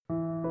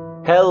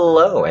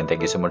Hello, and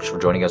thank you so much for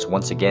joining us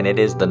once again. It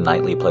is the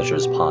Nightly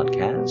Pleasures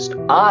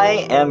Podcast.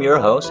 I am your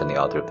host and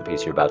the author of the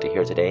piece you're about to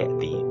hear today,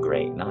 The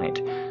Great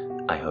Night.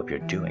 I hope you're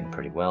doing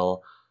pretty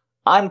well.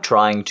 I'm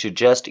trying to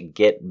just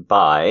get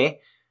by.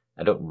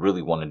 I don't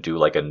really want to do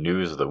like a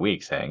news of the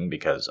week thing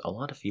because a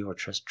lot of you are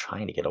just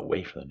trying to get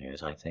away from the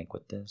news, I think,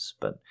 with this.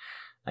 But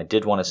I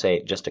did want to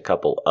say just a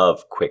couple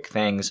of quick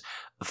things.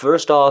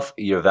 First off,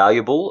 you're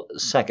valuable.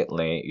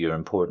 Secondly, you're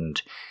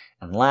important.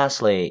 And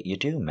lastly, you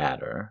do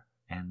matter.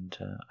 And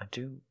I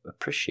do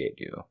appreciate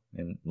you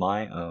in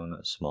my own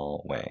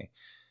small way.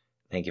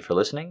 Thank you for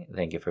listening.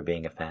 Thank you for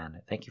being a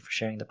fan. Thank you for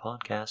sharing the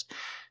podcast.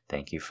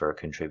 Thank you for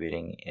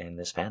contributing in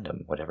this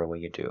fandom, whatever way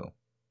you do.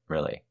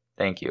 Really,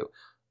 thank you.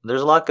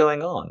 There's a lot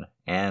going on,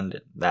 and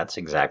that's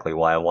exactly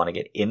why I want to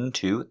get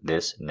into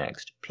this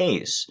next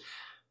piece.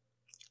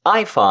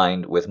 I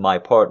find with my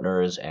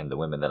partners and the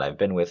women that I've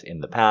been with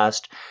in the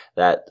past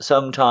that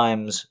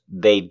sometimes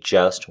they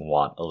just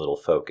want a little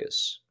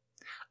focus.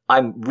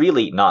 I'm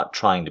really not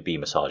trying to be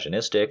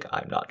misogynistic.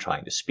 I'm not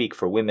trying to speak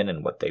for women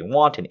and what they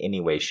want in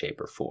any way,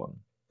 shape, or form.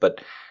 But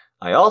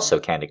I also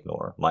can't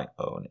ignore my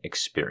own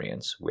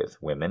experience with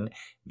women,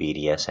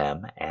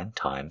 BDSM, and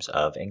times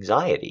of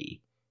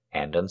anxiety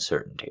and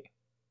uncertainty.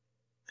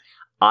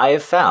 I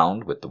have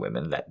found with the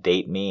women that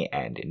date me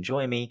and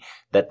enjoy me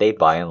that they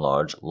by and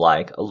large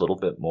like a little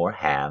bit more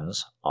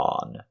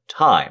hands-on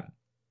time,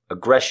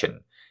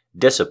 aggression,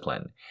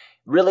 discipline,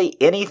 really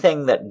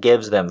anything that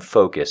gives them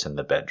focus in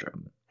the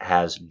bedroom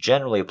has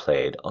generally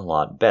played a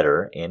lot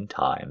better in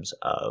times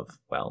of,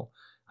 well,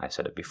 I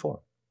said it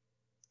before.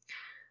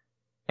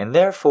 And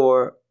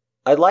therefore,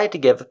 I'd like to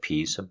give a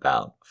piece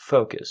about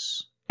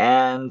focus.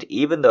 And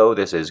even though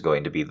this is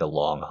going to be the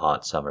long,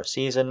 hot summer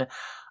season,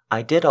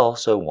 I did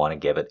also want to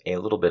give it a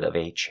little bit of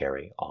a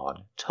cherry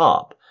on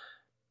top.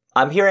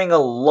 I'm hearing a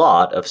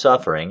lot of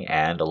suffering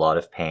and a lot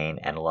of pain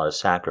and a lot of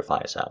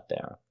sacrifice out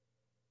there.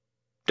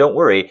 Don't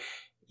worry,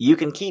 you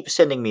can keep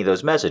sending me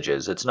those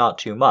messages. It's not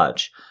too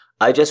much.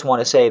 I just want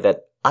to say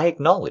that I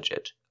acknowledge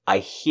it. I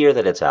hear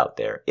that it's out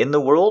there in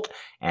the world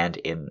and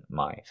in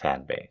my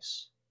fan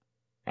base.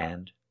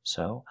 And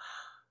so,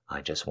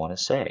 I just want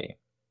to say,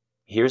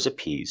 here's a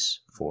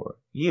piece for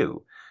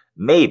you,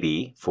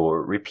 maybe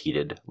for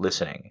repeated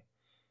listening.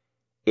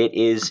 It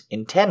is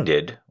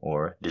intended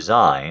or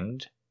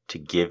designed to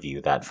give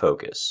you that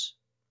focus.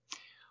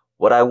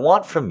 What I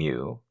want from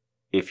you,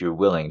 if you're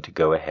willing to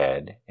go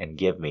ahead and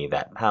give me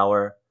that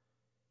power,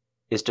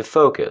 is to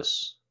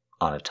focus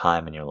on a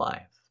time in your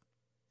life.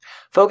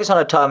 Focus on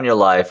a time in your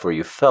life where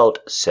you felt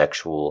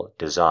sexual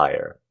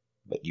desire,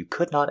 but you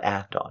could not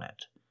act on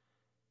it.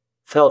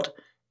 Felt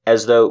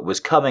as though it was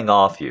coming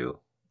off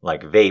you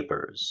like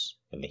vapors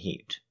in the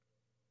heat.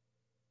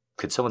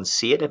 Could someone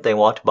see it if they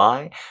walked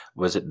by?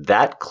 Was it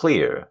that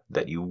clear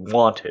that you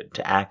wanted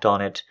to act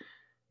on it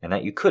and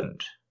that you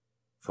couldn't,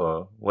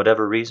 for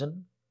whatever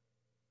reason?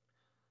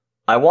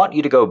 I want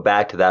you to go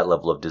back to that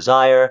level of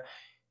desire,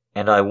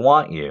 and I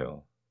want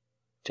you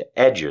to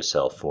edge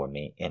yourself for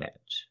me in it.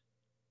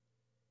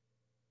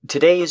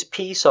 Today's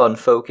piece on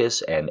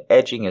focus and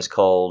edging is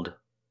called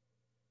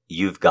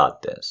You've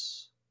Got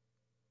This.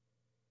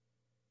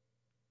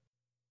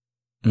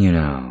 You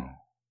know,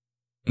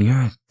 you're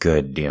a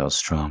good deal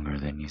stronger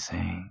than you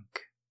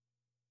think.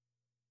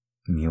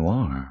 You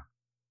are.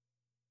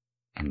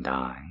 And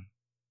I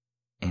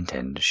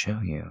intend to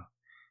show you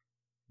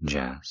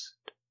just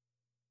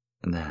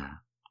that.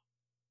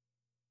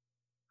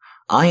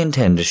 I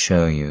intend to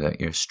show you that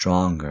you're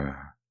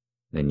stronger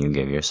than you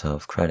give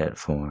yourself credit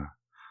for.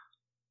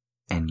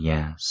 And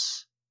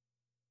yes,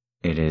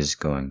 it is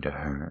going to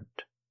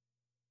hurt.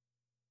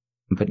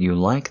 But you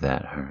like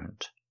that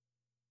hurt.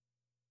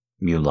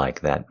 You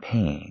like that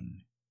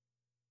pain.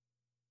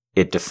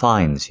 It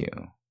defines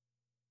you.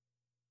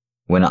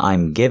 When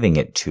I'm giving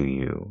it to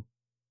you,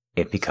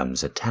 it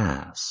becomes a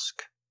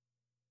task.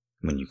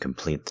 When you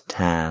complete the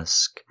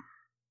task,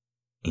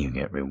 you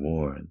get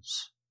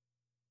rewards.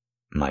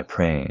 My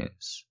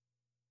praise,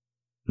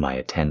 my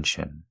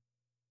attention.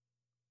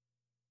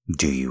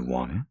 Do you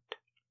want it?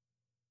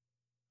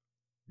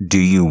 Do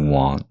you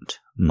want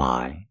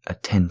my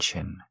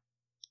attention?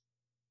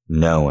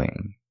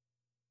 Knowing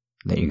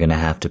that you're going to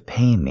have to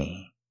pay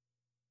me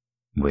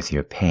with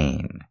your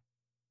pain.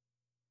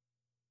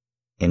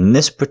 In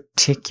this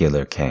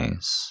particular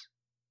case,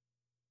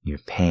 your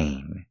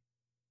pain,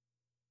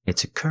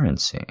 it's a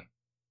currency.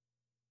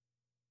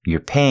 You're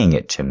paying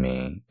it to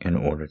me in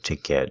order to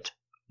get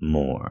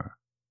more.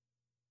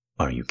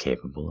 Are you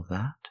capable of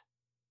that?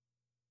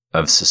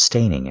 Of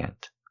sustaining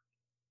it?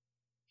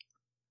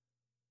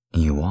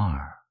 You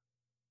are.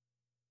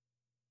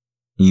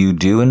 You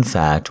do in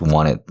fact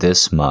want it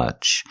this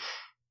much,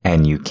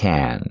 and you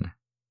can,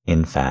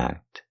 in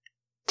fact,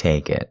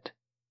 take it.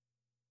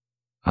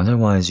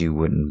 Otherwise you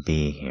wouldn't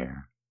be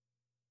here.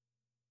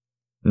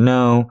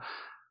 No,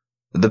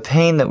 the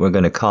pain that we're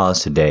going to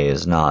cause today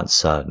is not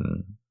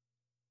sudden.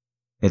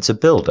 It's a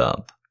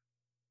build-up.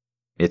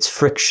 It's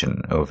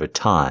friction over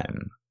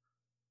time.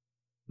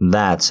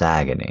 That's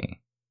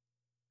agony.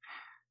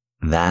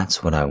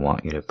 That's what I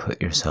want you to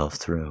put yourself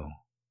through.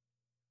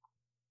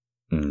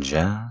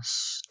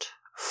 Just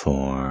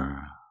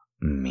for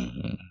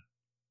me.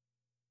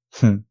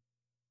 The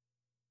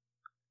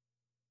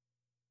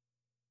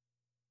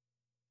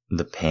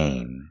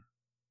pain,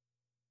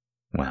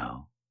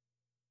 well,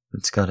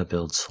 it's gotta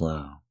build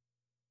slow.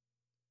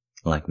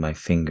 Like my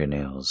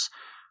fingernails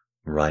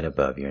right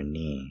above your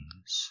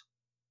knees.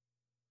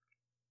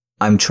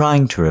 I'm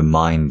trying to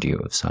remind you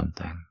of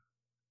something.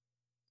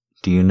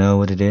 Do you know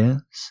what it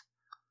is?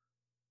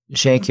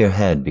 Shake your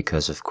head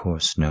because of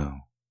course no,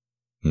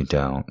 you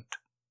don't.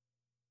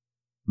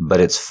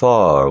 But it's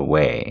far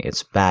away,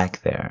 it's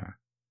back there,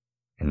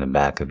 in the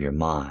back of your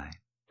mind.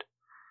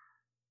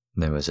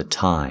 There was a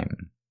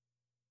time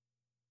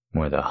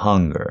where the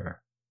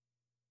hunger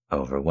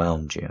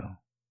overwhelmed you.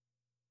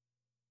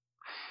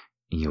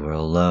 You were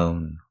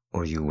alone,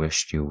 or you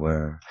wished you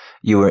were.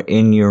 You were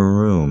in your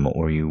room,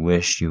 or you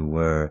wished you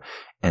were,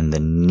 and the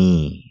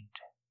need,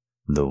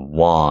 the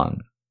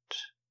want,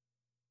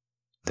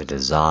 the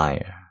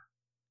desire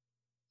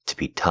to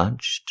be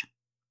touched,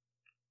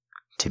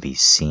 to be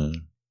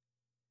seen,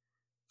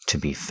 to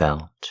be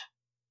felt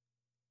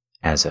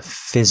as a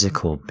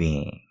physical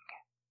being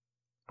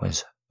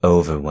was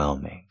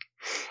overwhelming,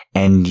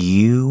 and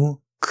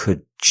you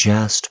could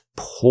just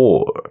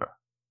pour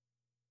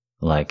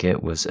like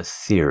it was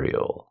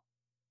ethereal,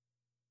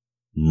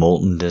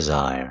 molten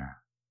desire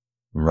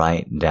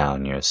right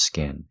down your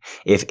skin.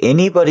 If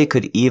anybody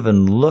could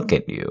even look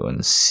at you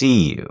and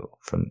see you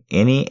from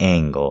any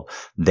angle,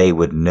 they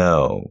would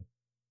know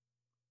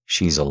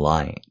she's a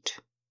light.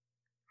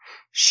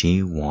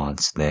 She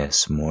wants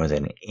this more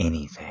than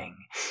anything.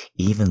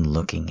 Even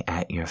looking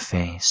at your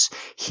face,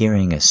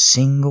 hearing a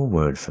single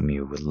word from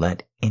you would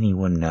let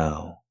anyone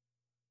know.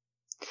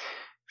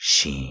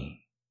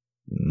 She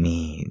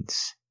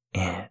needs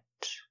it.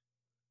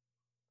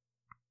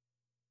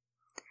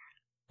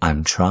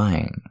 I'm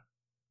trying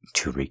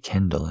to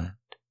rekindle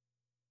it.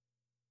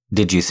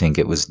 Did you think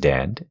it was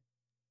dead?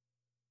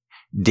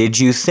 Did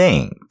you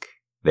think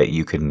that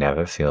you could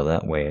never feel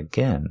that way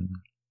again?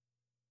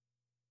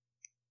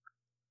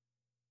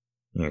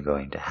 You're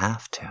going to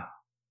have to.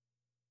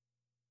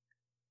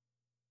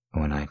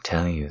 When I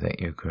tell you that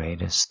your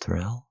greatest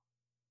thrill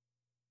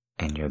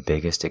and your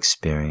biggest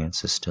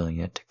experience is still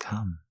yet to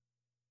come,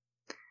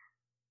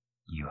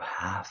 you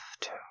have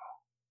to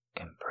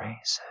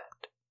embrace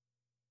it.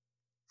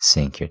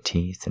 Sink your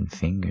teeth and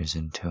fingers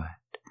into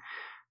it,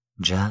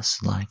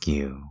 just like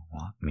you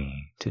want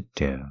me to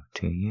do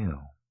to you.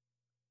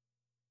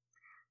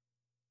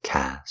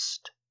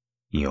 Cast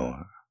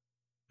your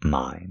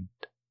mind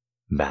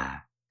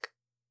back.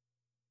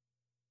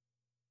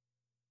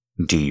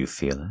 Do you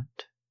feel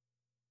it?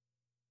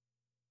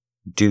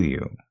 Do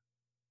you?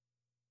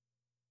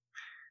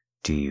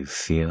 Do you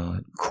feel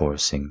it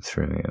coursing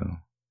through you?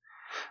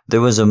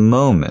 There was a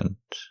moment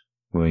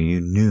where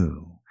you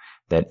knew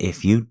that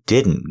if you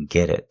didn't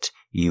get it,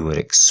 you would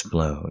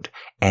explode,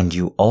 and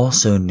you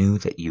also knew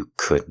that you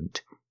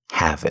couldn't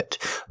have it.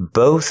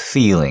 Both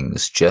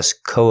feelings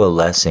just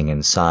coalescing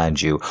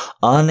inside you,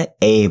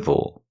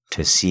 unable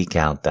to seek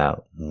out that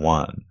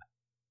one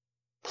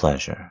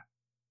pleasure,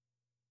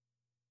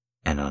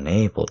 and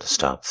unable to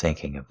stop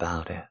thinking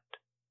about it.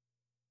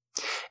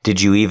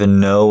 Did you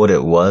even know what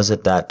it was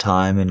at that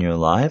time in your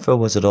life, or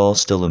was it all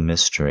still a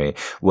mystery?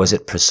 Was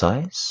it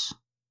precise?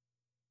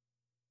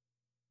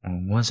 Or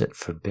was it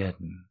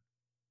forbidden?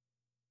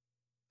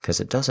 Because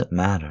it doesn't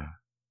matter.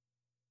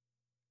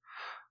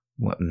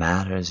 What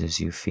matters is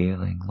you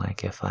feeling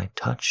like if I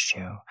touched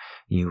you,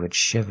 you would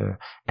shiver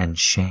and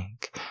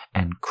shake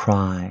and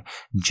cry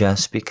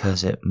just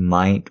because it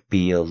might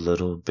be a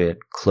little bit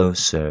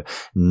closer.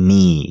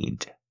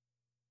 Need.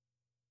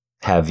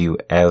 Have you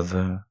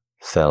ever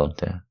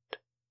felt it?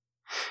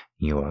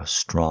 You are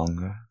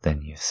stronger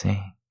than you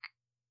think.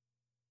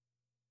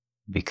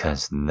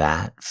 Because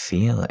that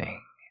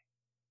feeling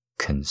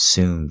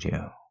consumed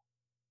you,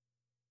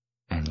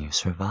 and you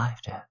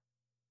survived it.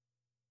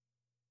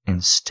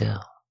 And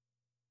still,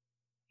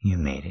 you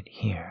made it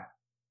here.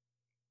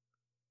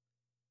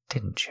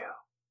 Didn't you?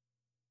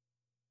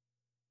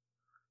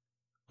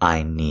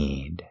 I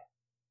need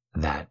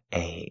that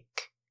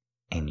ache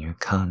in your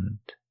cunt.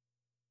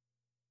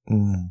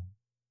 Ooh.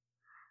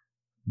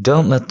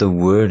 Don't let the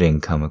wording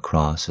come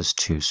across as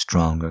too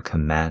strong or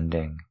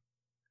commanding,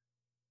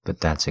 but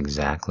that's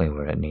exactly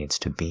where it needs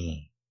to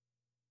be.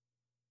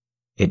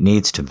 It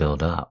needs to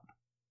build up,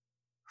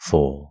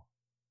 full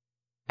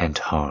and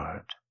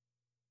hard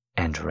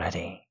and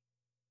ready.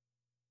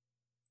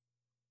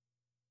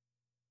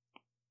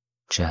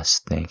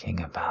 Just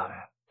thinking about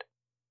it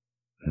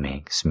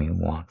makes me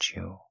want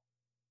you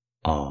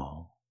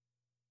all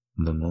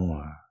the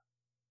more.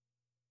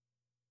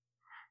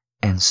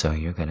 And so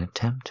you're going to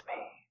tempt me.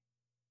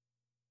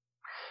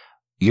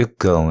 You're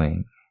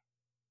going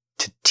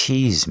to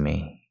tease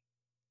me.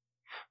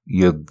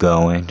 You're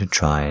going to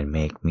try and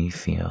make me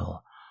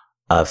feel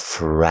a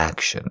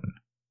fraction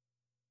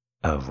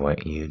of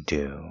what you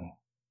do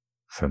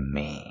for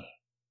me.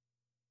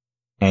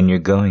 And you're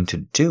going to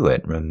do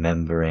it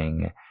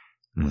remembering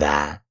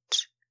that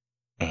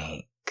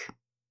ache.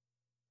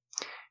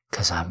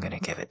 'Cause I'm going to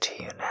give it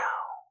to you now.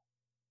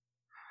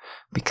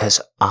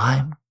 Because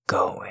I'm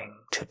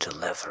going to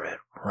deliver it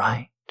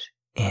right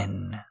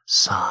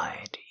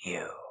inside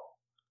you.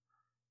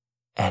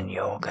 And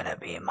you're going to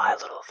be my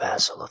little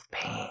vessel of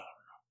pain.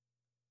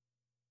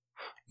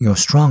 You're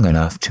strong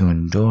enough to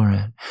endure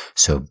it,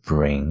 so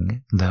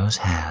bring those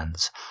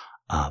hands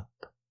up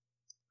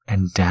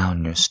and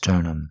down your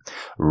sternum.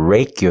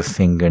 Rake your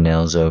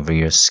fingernails over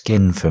your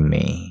skin for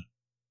me.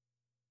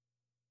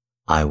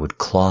 I would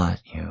claw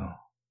at you.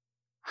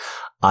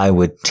 I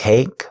would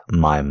take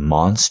my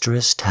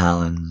monstrous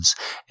talons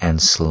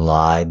and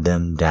slide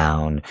them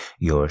down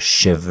your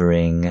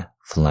shivering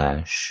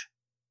flesh.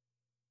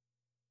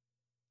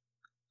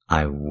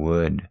 I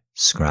would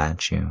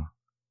scratch you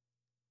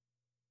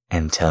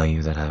and tell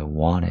you that I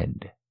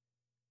wanted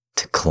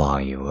to claw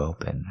you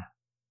open.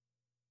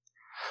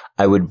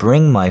 I would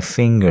bring my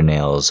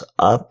fingernails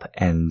up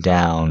and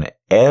down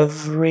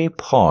every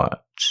part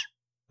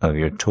of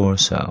your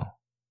torso,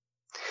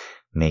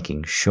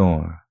 making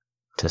sure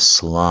to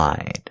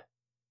slide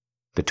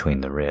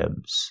between the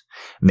ribs,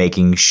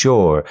 making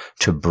sure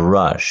to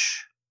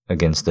brush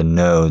against the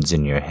nodes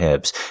in your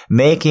hips,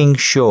 making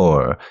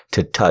sure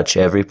to touch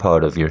every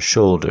part of your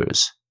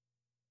shoulders,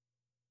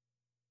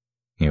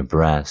 your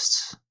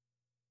breasts,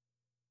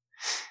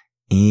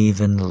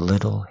 even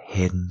little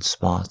hidden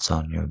spots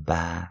on your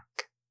back.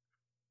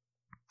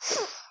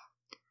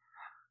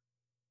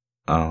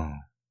 Oh,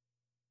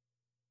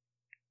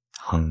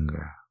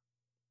 hunger.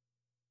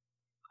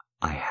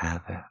 I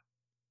have it.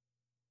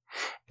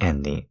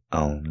 And the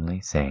only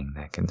thing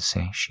that can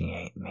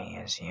satiate me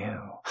is you.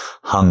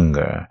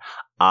 Hunger.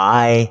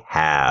 I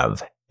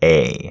have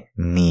a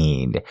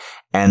need.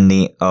 And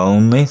the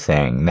only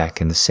thing that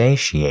can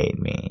satiate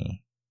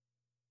me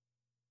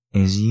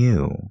is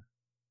you.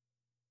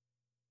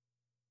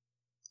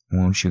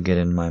 Won't you get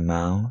in my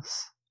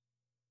mouth?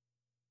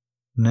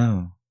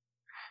 No,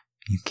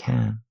 you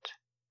can't.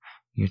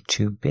 You're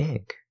too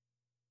big.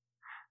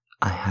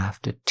 I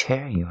have to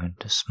tear you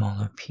into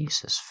smaller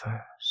pieces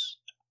first.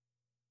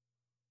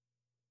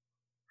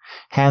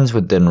 Hands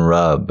would then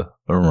rub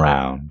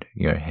around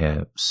your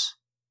hips,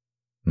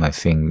 my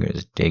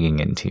fingers digging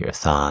into your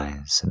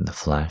thighs and the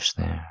flesh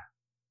there.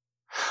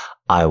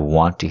 I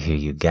want to hear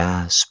you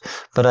gasp,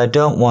 but I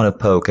don't want to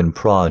poke and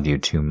prod you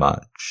too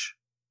much.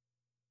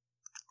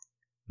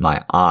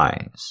 My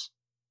eyes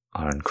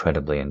are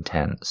incredibly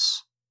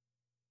intense.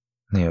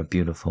 They are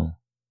beautiful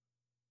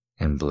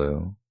and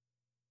blue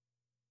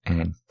and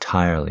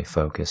entirely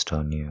focused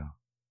on you.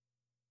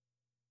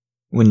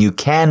 When you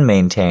can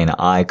maintain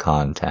eye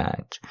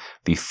contact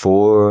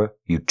before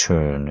you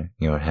turn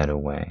your head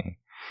away,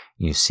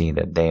 you see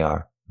that they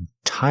are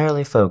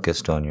entirely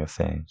focused on your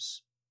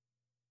face.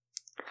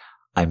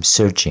 I'm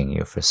searching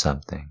you for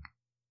something.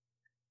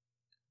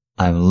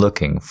 I'm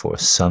looking for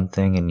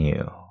something in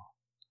you.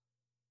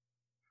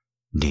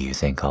 Do you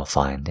think I'll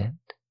find it?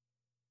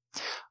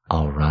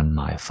 I'll run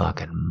my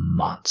fucking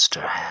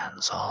monster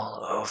hands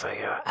all over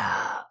your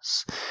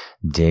ass,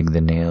 dig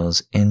the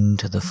nails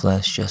into the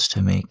flesh just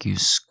to make you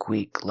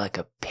squeak like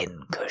a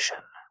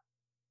pincushion.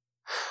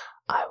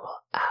 I will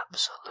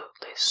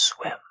absolutely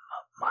swim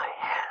my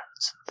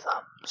hands and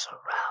thumbs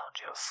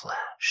around your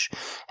flesh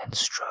and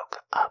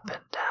stroke up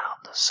and down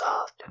the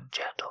soft and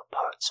gentle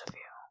parts of you.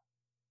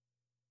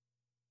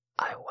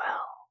 I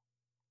will.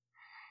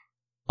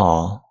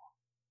 All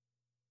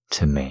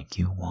to make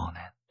you want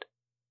it.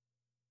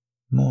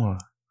 More.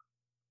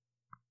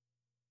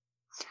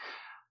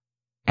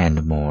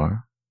 And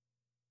more.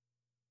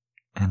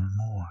 And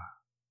more.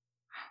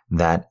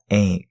 That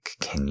ache,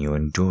 can you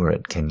endure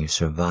it? Can you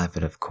survive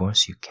it? Of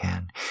course you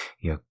can.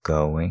 You're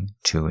going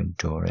to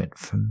endure it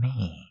for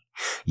me.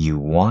 You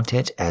want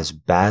it as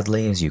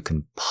badly as you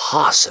can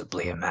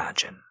possibly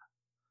imagine.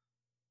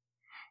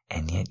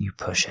 And yet you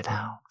push it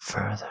out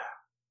further.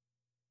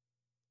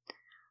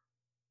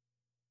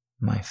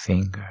 My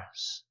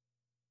fingers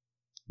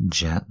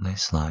gently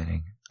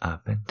sliding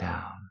up and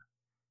down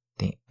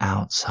the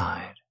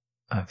outside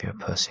of your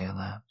pussy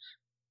lips.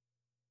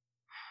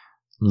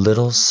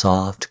 Little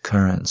soft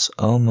currents,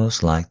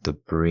 almost like the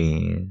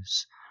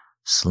breeze,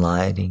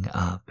 sliding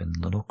up in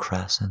little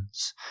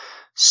crescents,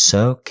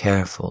 so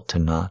careful to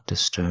not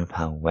disturb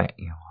how wet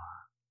you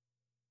are.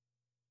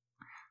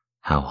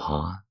 How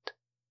hot.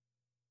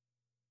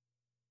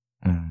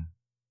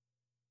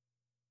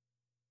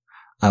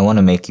 I want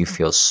to make you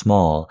feel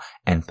small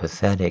and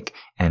pathetic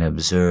and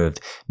observed.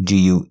 Do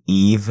you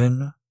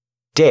even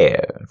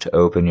dare to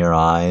open your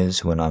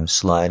eyes when I'm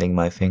sliding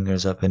my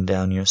fingers up and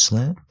down your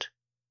slit?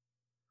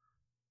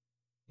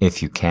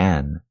 If you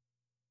can,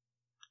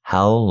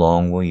 how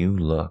long will you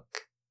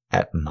look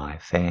at my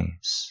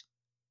face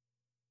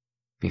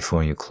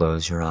before you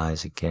close your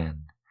eyes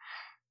again,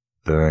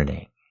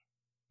 burning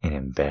in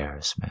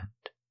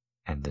embarrassment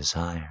and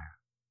desire?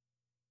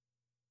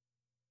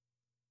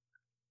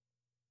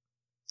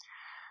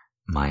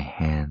 my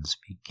hands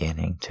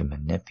beginning to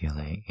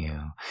manipulate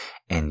you,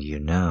 and you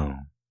know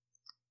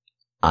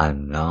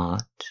I'm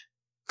not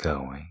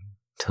going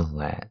to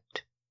let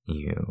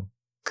you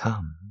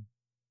come.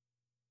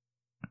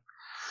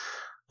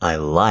 I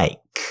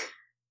like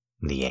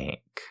the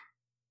ache.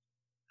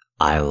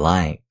 I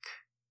like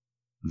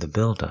the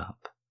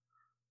build-up.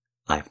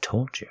 I've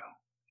told you.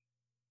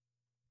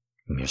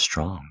 You're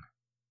strong.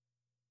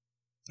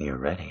 You're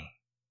ready.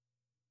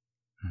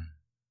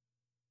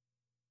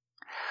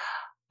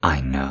 I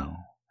know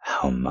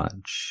how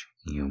much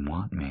you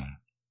want me.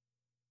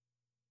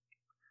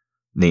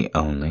 The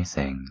only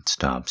thing that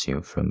stops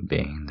you from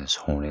being this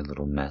horny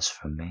little mess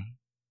for me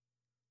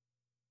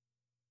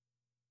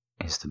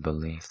is the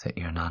belief that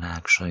you're not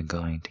actually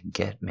going to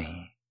get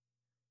me.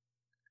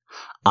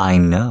 I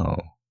know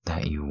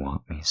that you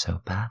want me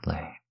so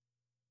badly.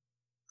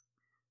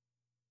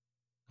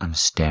 I'm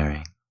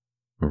staring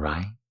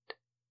right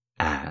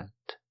at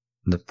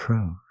the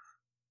proof.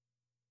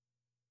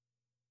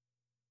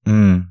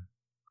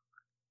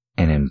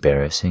 And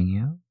embarrassing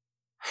you?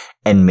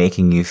 And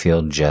making you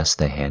feel just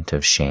the hint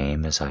of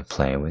shame as I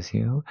play with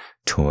you,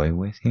 toy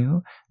with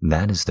you?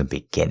 That is the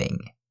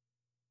beginning.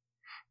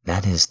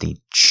 That is the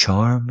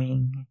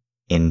charming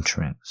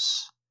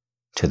entrance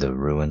to the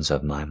ruins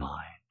of my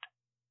mind.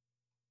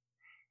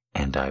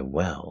 And I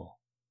will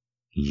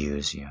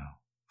use you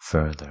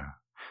further.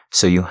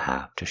 So you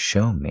have to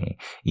show me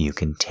you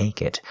can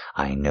take it.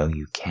 I know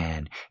you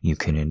can. You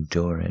can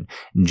endure it.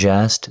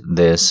 Just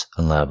this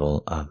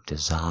level of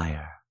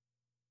desire,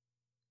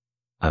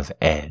 of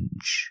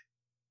edge,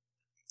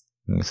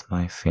 with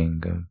my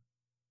finger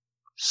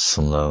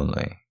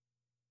slowly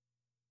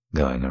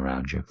going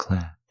around your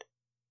clit.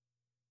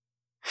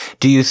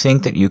 Do you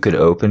think that you could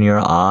open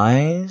your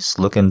eyes,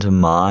 look into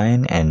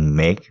mine, and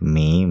make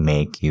me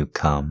make you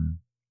come?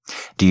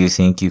 Do you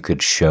think you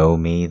could show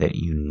me that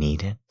you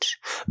need it?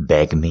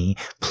 Beg me,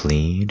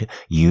 plead,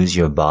 use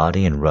your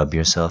body and rub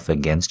yourself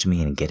against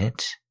me and get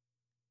it?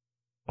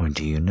 Or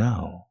do you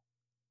know?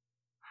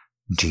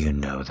 Do you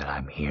know that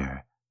I'm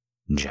here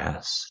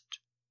just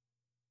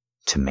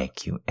to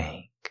make you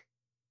ache?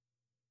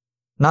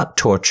 Not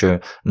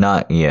torture,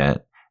 not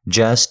yet.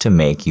 Just to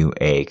make you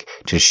ache,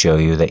 to show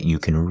you that you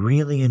can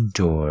really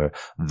endure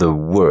the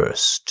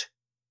worst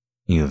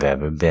you've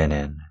ever been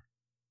in.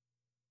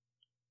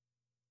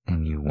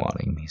 And you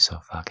wanting me so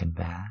fucking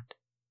bad?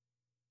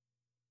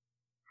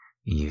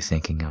 You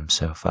thinking I'm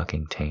so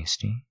fucking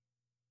tasty?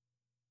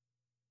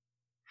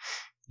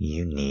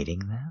 You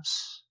needing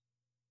this?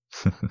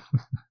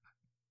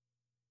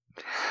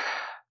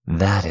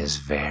 That is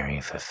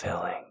very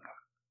fulfilling.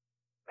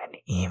 And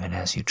even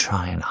as you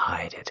try and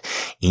hide it,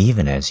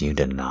 even as you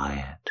deny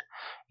it,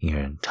 your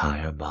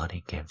entire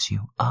body gives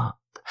you up,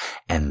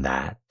 and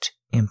that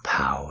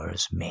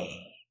empowers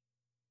me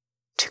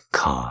to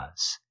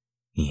cause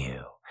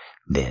you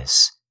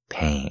this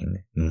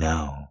pain.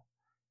 No,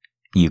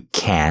 you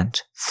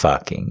can't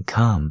fucking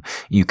come.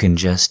 You can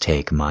just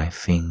take my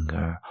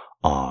finger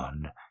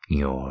on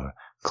your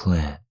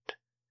clit.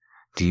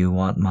 Do you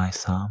want my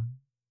thumb?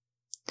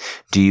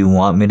 Do you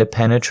want me to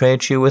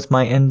penetrate you with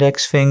my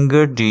index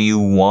finger? Do you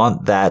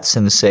want that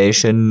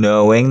sensation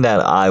knowing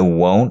that I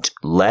won't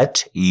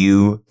let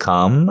you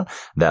come?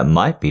 That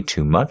might be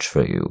too much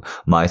for you.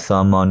 My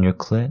thumb on your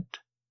clit,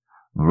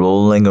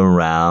 rolling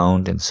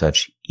around in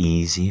such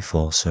easy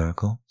full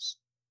circles.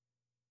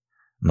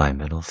 My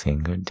middle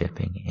finger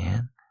dipping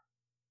in.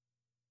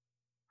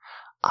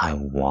 I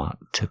want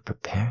to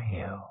prepare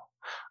you.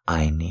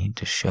 I need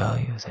to show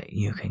you that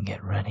you can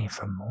get ready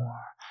for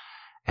more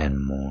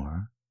and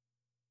more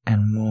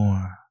and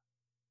more,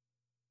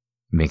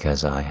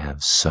 because I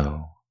have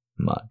so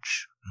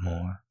much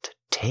more to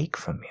take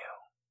from you.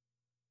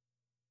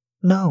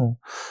 No,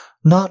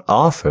 not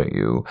offer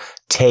you,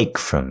 take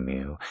from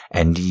you,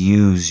 and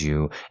use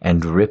you,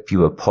 and rip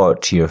you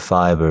apart to your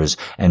fibers,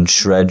 and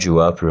shred you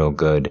up real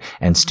good,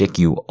 and stick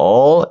you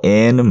all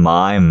in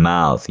my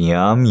mouth.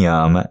 Yum,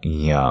 yum,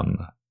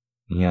 yum,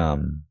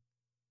 yum.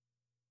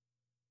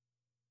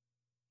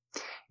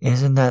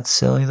 Isn't that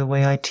silly the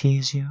way I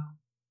tease you?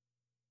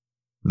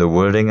 The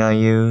wording I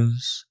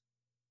use,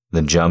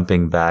 the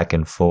jumping back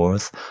and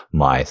forth,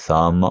 my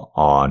thumb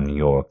on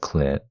your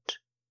clit,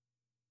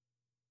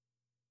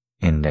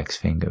 index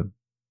finger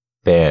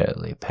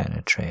barely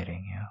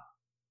penetrating you,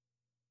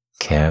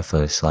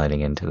 carefully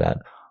sliding into that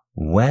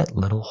wet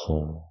little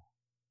hole.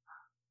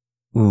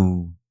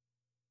 Ooh,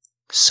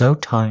 so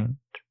tight,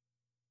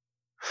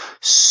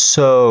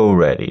 so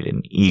ready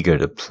and eager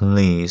to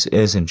please,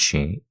 isn't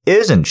she?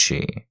 Isn't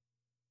she?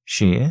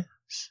 She is.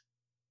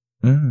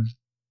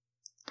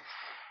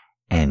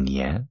 And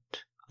yet,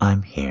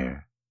 I'm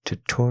here to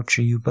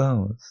torture you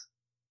both.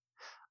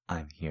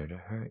 I'm here to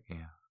hurt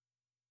you.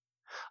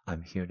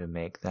 I'm here to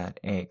make that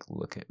ache.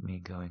 Look at me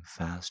going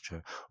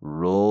faster,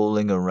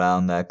 rolling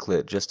around that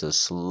clit, just a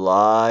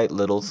slight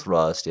little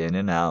thrust, in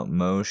and out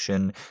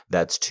motion.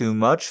 That's too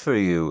much for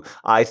you.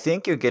 I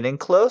think you're getting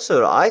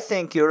closer. I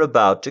think you're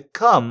about to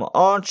come,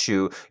 aren't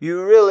you?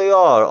 You really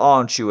are,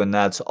 aren't you? And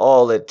that's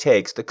all it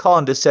takes. The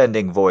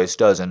condescending voice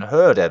doesn't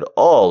hurt at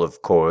all,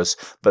 of course,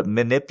 but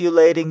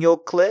manipulating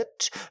your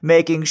clit,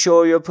 making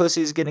sure your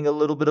pussy's getting a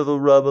little bit of a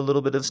rub, a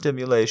little bit of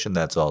stimulation,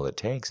 that's all it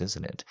takes,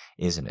 isn't it?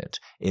 Isn't it?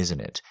 Isn't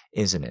it?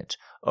 Isn't it?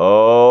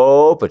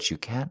 Oh, but you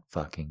can't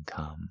fucking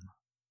come.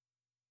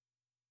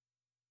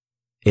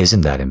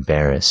 Isn't that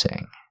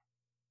embarrassing?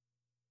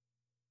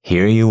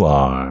 Here you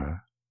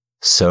are,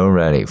 so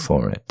ready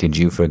for it. Did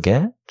you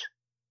forget?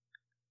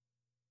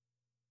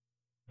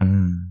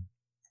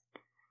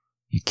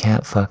 You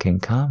can't fucking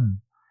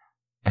come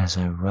as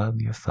I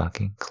rub your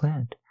fucking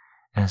clit,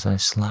 as I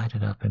slide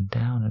it up and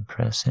down and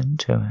press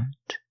into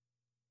it.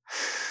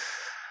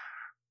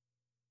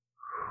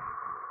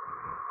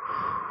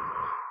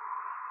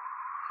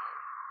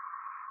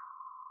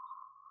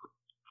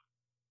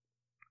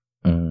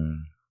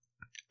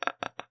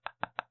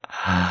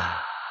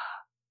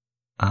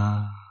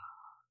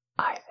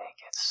 I think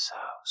it's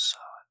so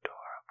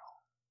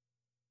adorable.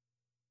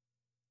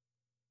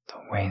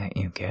 The way that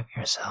you give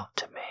yourself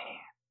to me.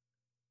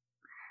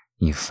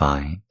 You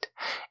fight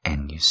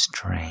and you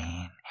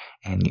strain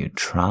and you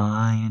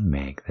try and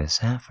make this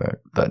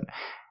effort, but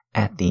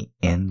at the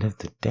end of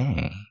the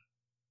day,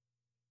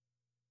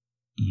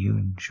 you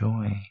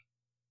enjoy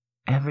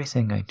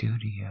everything I do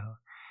to you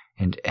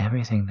and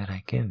everything that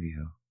I give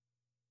you,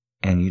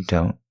 and you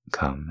don't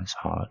come as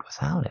hard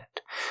without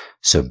it.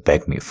 So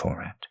beg me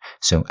for it.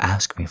 So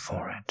ask me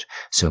for it.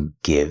 So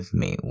give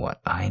me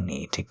what I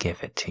need to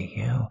give it to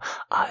you.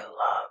 I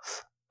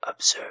love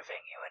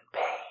observing you in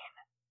pain.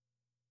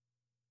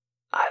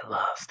 I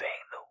love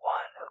being the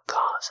one who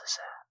causes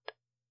it.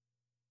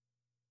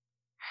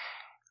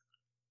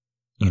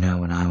 You know,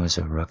 when I was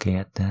a rookie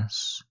at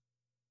this,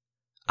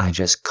 I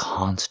just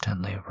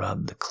constantly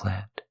rubbed the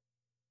clit,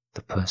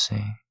 the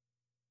pussy,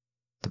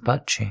 the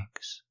butt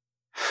cheeks.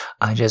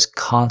 I just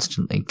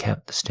constantly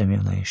kept the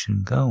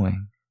stimulation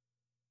going.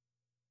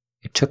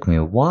 It took me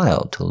a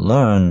while to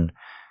learn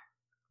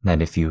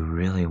that if you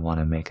really want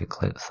to make a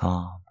clit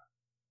throb,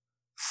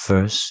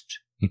 first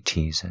you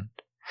tease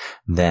it,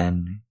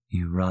 then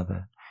you rub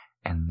it,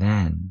 and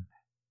then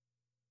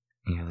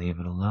you leave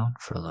it alone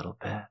for a little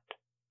bit.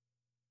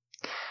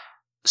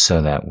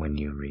 So that when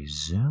you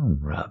resume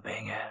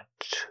rubbing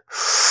it,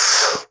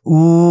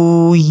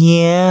 ooh,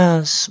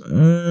 yes,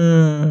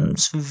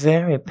 it's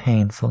very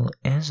painful,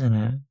 isn't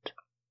it?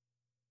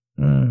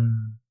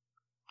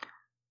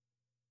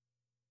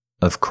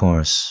 Of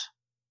course,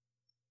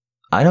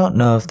 I don't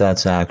know if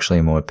that's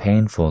actually more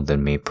painful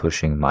than me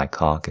pushing my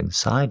cock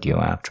inside you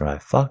after I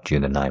fucked you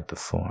the night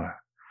before,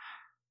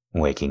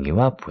 waking you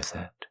up with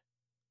it.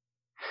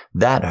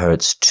 That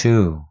hurts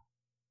too,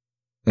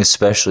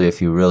 especially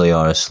if you really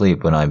are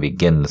asleep when I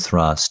begin the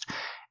thrust,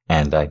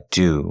 and I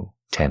do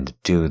tend to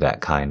do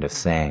that kind of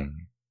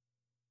thing,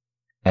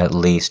 at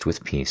least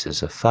with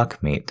pieces of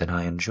fuck meat that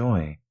I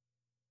enjoy.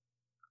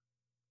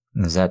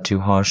 Is that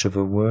too harsh of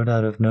a word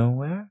out of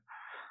nowhere?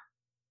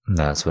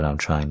 That's what I'm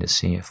trying to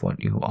see if what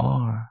you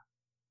are,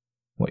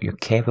 what you're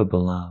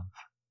capable of,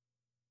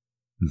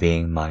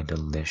 being my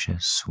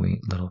delicious,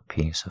 sweet little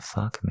piece of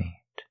fuck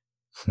meat.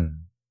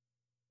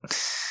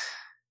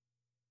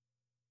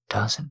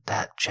 Doesn't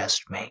that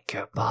just make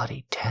your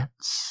body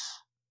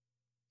tense?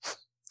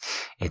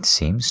 It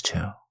seems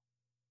to.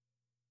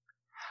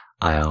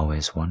 I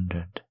always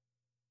wondered.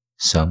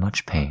 So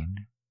much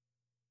pain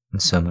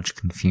and so much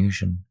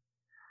confusion.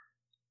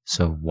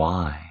 So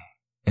why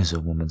is a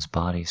woman's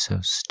body so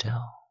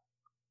still?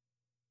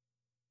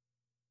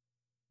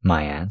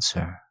 My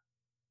answer,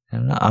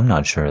 and I'm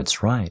not sure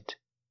it's right,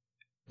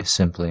 is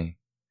simply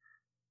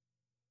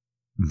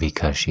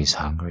because she's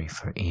hungry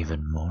for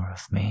even more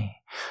of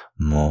me,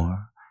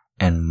 more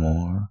and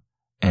more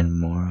and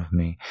more of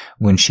me.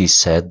 When she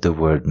said the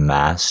word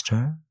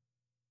master,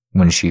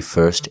 when she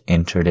first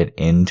entered it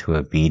into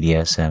a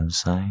BDSM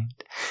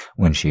site,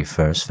 when she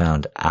first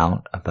found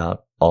out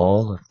about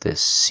all of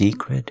this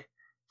secret,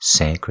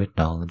 sacred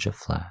knowledge of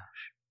flesh,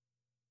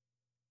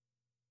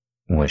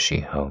 was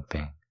she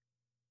hoping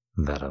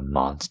that a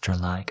monster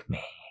like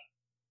me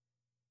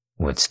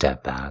would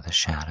step out of the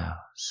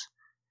shadows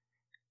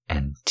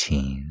and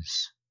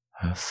tease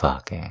her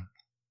fucking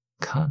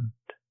cunt?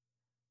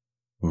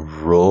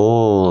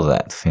 Roll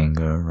that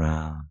finger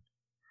around,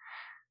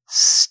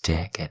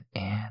 stick it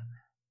in,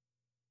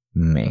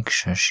 make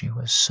sure she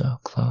was so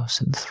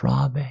close and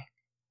throbbing,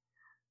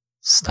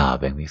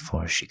 stopping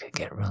before she could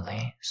get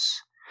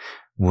release.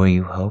 Were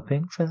you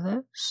hoping for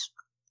this?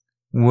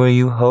 Were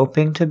you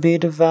hoping to be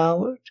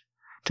devoured?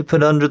 To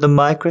put under the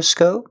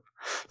microscope?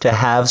 To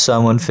have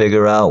someone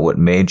figure out what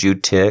made you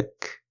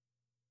tick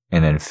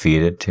and then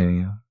feed it to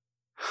you?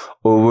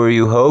 Or were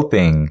you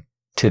hoping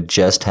to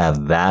just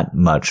have that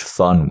much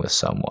fun with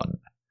someone?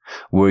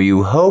 Were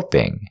you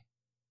hoping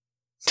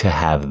to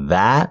have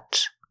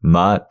that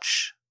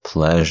Much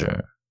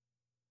pleasure.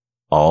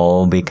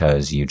 All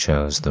because you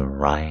chose the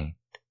right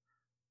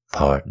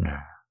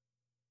partner.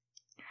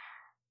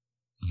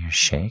 You're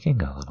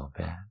shaking a little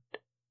bit.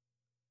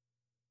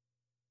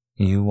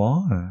 You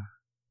are.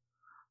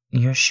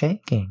 You're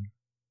shaking.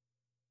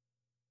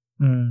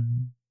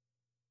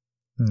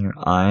 Your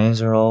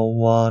eyes are all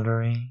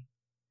watery.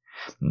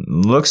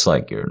 Looks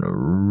like you're in a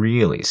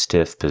really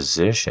stiff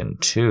position,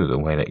 too, the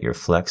way that you're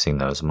flexing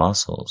those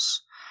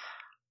muscles.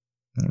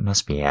 It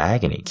must be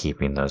agony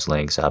keeping those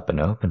legs up and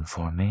open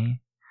for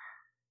me.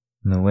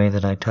 And the way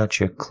that I touch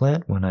your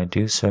clit when I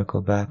do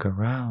circle back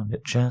around,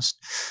 it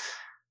just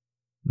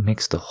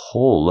makes the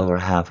whole lower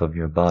half of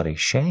your body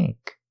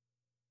shake.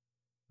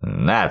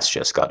 And that's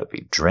just gotta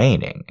be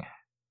draining.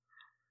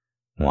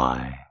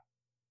 Why,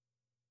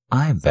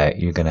 I bet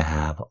you're gonna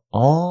have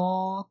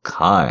all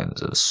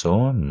kinds of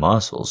sore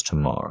muscles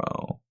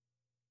tomorrow.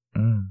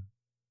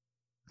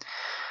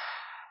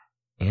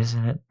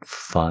 Isn't it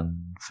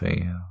fun for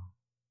you,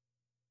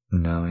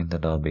 knowing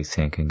that I'll be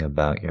thinking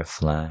about your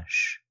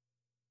flesh?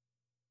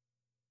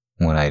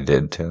 What I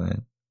did to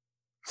it.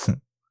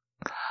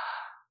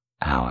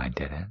 How I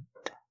did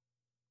it.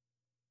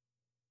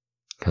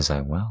 'Cause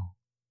I will.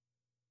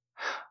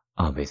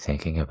 I'll be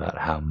thinking about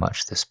how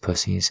much this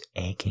pussy is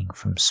aching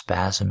from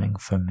spasming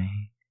for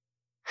me.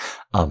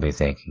 I'll be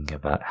thinking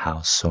about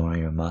how sore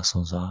your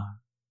muscles are.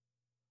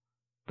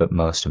 But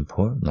most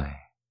importantly,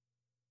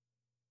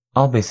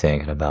 I'll be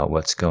thinking about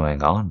what's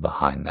going on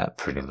behind that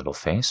pretty little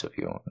face of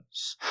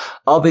yours.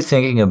 I'll be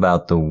thinking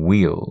about the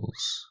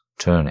wheels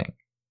turning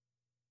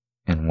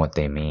and what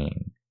they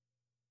mean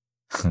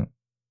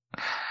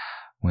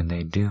when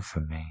they do for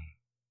me.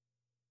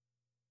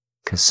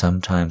 'Cause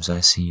sometimes I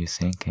see you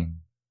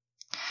thinking,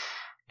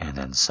 and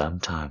then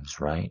sometimes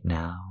right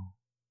now,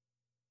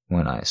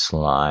 when I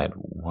slide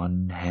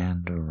one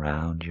hand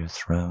around your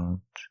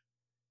throat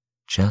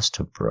just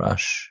to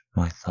brush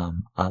my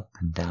thumb up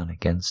and down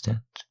against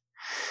it,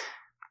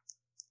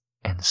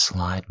 and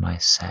slide my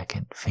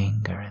second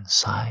finger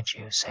inside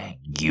you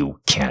saying,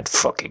 "You can't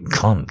fucking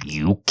come,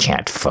 you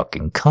can't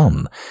fucking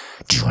come.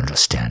 Do you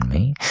understand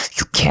me?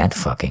 You can't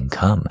fucking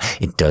come."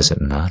 It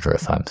doesn't matter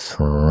if I'm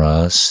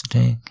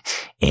thrusting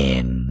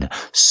in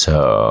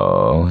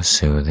so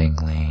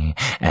soothingly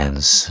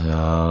and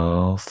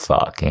so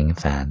fucking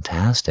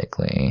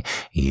fantastically,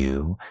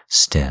 you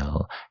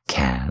still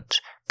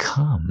can't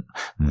come.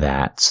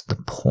 That's the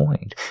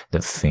point.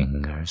 The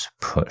fingers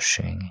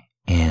pushing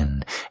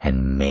in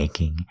and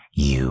making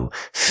you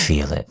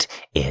feel it.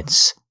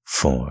 It's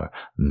for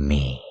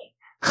me.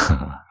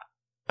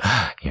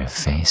 Your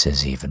face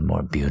is even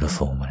more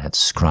beautiful when it's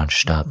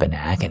scrunched up in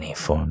agony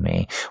for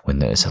me, when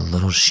there's a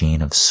little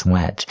sheen of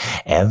sweat.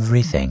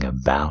 Everything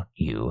about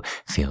you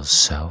feels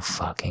so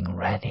fucking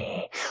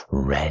ready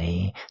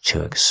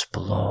to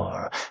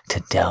explore,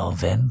 to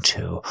delve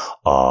into.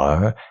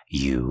 Are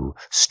you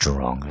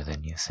stronger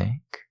than you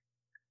think?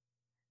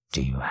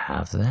 Do you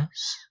have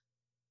this?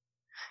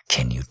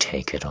 Can you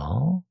take it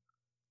all?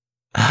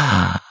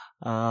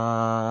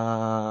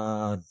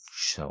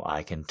 So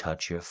I can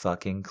touch your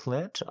fucking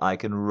clit? I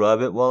can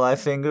rub it while I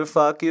finger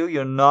fuck you?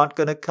 You're not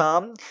gonna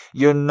come?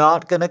 You're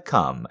not gonna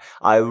come.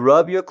 I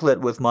rub your clit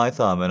with my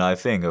thumb and I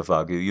finger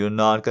fuck you. You're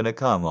not gonna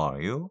come, are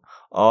you?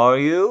 Are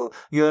you?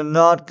 You're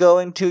not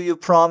going to, you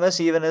promise,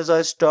 even as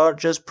I start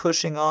just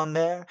pushing on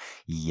there?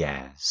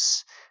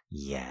 Yes.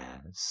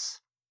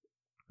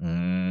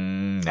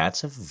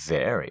 That's a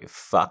very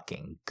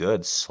fucking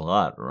good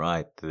slut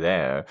right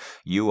there.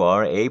 You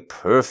are a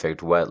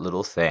perfect wet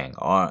little thing,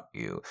 aren't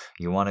you?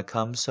 You want to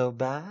come so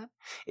bad?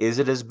 Is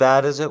it as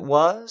bad as it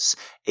was?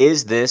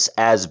 Is this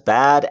as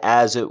bad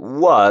as it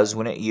was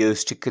when it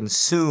used to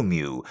consume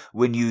you,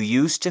 when you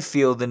used to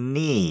feel the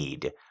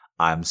need?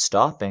 I'm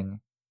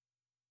stopping.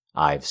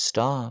 I've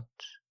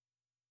stopped.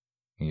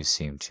 You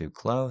seem too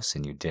close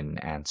and you didn't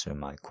answer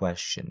my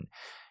question.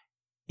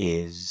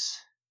 Is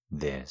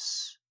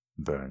this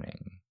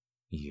burning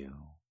you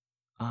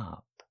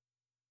up?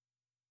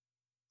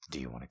 Do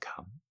you want to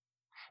come?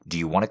 Do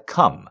you want to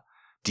come?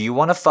 Do you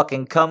want to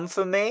fucking come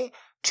for me?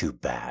 Too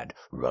bad.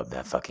 Rub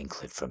that fucking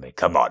clit for me.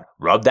 Come on,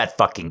 rub that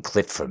fucking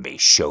clit for me.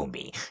 Show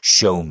me.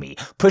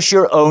 Push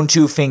your own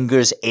 2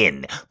 fingers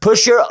in.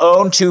 Push your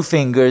own 2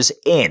 fingers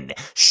in.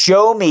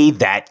 Show me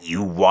that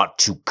you want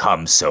to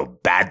come so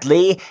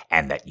badly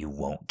and that you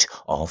won't.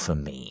 All for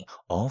me.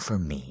 All for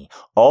me.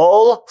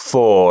 All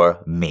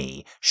for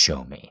me.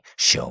 Show me.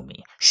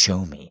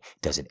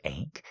 Does it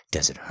ache?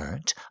 Does it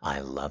hurt?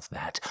 I love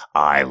that.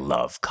 I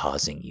love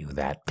causing you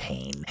that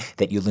pain.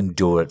 That you'll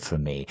endure it for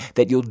me.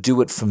 That you'll do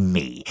it for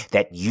me. me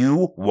that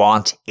you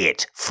want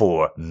it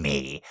for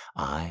me.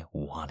 I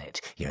want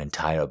it. Your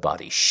entire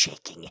body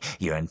shaking.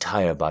 Your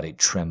entire body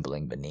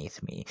trembling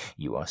beneath me.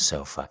 You are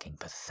so fucking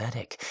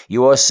pathetic.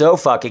 You are so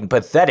fucking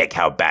pathetic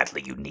how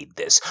badly you need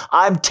this.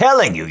 I'm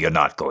telling you you're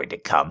not going to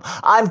come.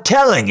 I'm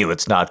telling you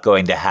it's not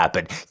going to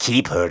happen.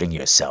 Keep hurting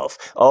yourself.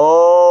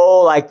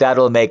 Oh, like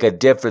that'll make a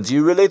difference.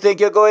 You really think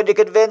you're going to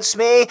convince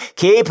me?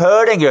 Keep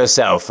hurting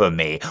yourself for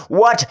me.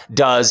 What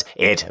does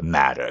it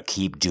matter?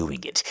 Keep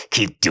doing it.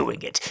 Keep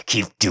doing it.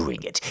 Keep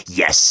doing it.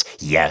 Yes,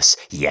 yes,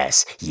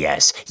 yes,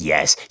 yes,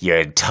 yes. Your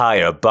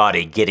entire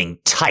body getting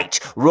tight,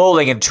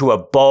 rolling into a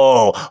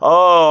ball.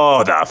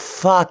 Oh, the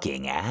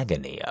fucking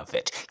agony of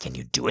it. Can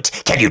you do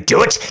it? Can you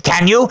do it?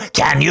 Can you?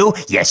 Can you?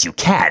 Yes, you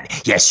can.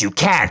 Yes, you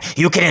can.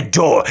 You can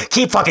endure.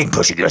 Keep fucking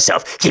pushing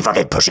yourself. Keep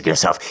fucking pushing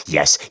yourself.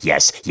 Yes,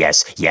 yes,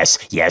 yes, yes,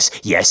 yes,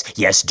 yes,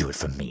 yes. Do it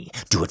for me.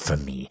 Do it for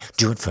me.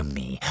 Do it for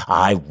me.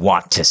 I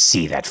want to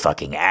see that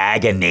fucking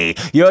agony.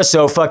 You're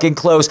so fucking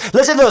close.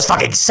 Listen to those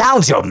fucking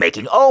sounds you're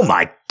making. Oh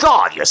my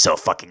God, you're so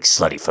fucking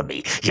slutty for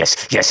me.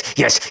 Yes, yes,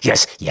 yes,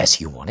 yes, yes.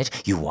 You want it?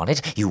 You want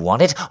it? You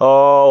want it?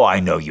 Oh, I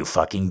know you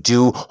fucking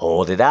do.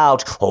 Hold it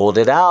out. Hold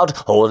it out.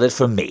 Hold it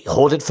for me.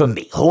 Hold it for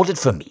me. Hold it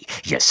for me.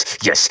 Yes,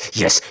 yes,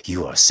 yes.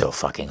 You are so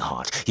fucking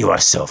hot. You are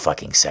so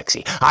fucking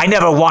sexy. I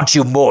never want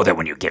you more than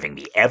when you're giving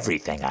me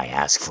everything I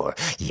ask for.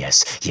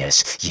 Yes,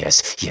 yes,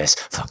 yes, yes.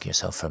 Fuck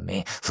yourself for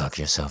me. Fuck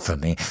yourself for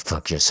me.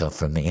 Fuck yourself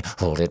for me.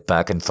 Hold it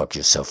back and fuck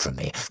yourself for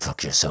me.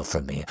 Fuck yourself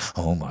for me.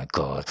 Oh my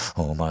God.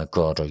 Oh my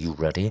God. Are you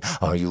ready?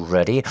 Are you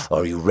ready?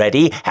 Are you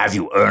ready? Have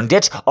you earned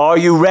it? Are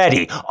you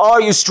ready?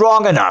 Are you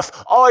strong enough?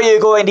 Are you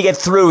going to get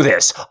through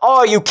this?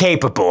 Are you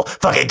capable?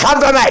 Fucking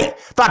come for me!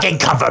 Fucking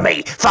come for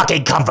me!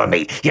 Fucking come for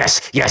me!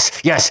 Yes,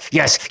 yes, yes,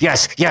 yes,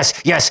 yes, yes,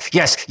 yes,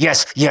 yes,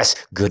 yes,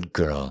 yes. Good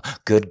girl.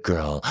 Good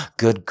girl.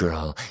 Good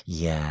girl.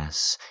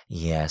 Yes,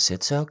 yes,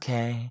 it's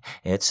okay.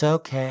 It's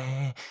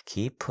okay.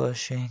 Keep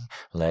pushing.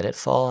 Let it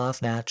fall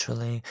off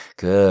naturally.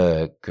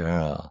 Good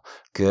girl.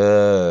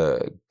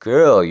 Good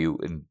girl. You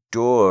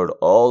endured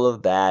all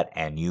of that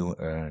and you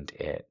earned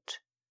it.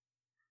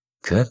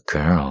 Good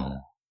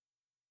girl.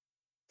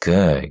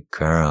 Good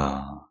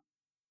girl.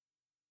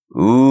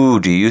 Ooh,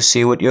 do you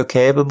see what you're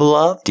capable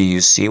of? Do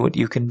you see what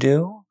you can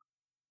do?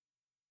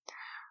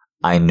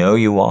 I know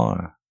you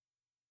are.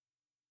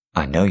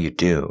 I know you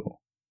do.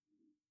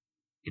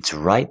 It's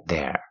right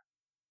there.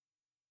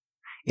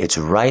 It's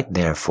right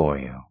there for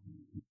you.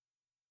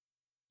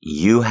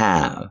 You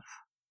have,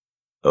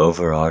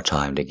 over our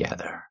time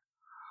together,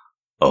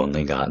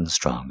 only gotten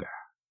stronger.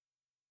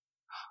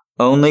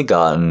 Only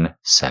gotten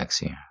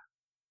sexier.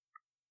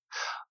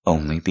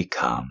 Only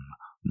become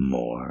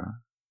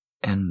more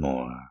and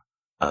more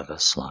of a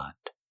slut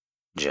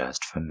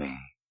just for me.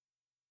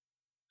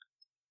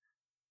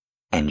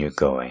 And you're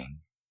going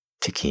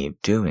to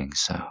keep doing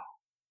so.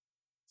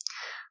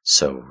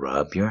 So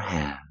rub your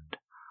hand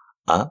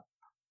up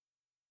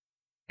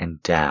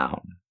and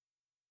down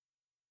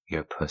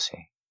your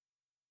pussy.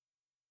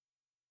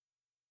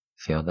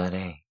 Feel that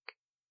ache.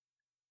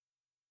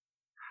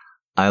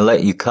 I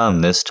let you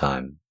come this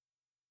time.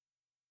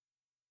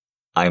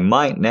 I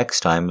might next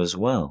time as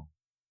well.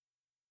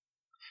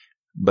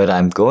 But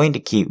I'm going to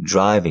keep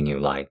driving you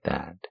like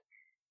that,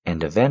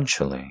 and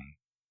eventually,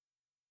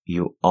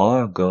 you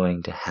are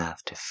going to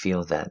have to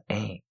feel that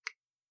ache.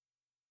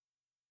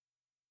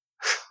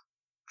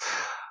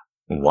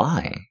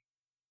 Why?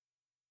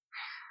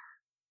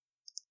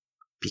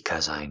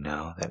 Because I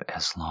know that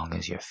as long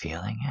as you're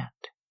feeling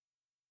it,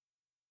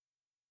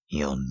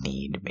 you'll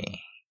need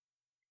me.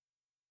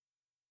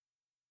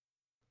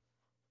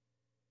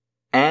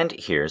 And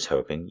here's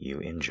hoping you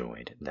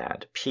enjoyed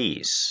that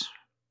piece.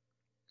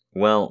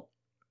 Well,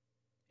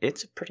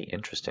 it's a pretty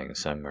interesting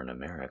summer in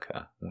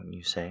America, wouldn't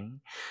you say?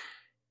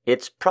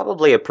 It's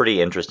probably a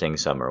pretty interesting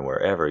summer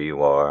wherever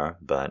you are,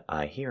 but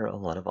I hear a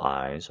lot of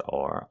eyes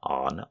are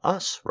on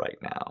us right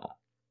now.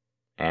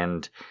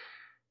 And,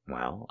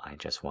 well, I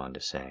just wanted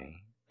to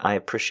say, I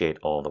appreciate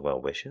all the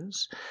well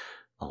wishes,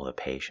 all the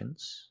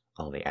patience,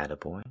 all the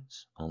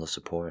attaboys, all the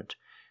support,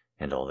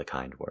 and all the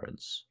kind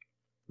words.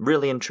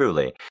 Really and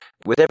truly,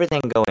 with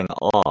everything going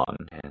on,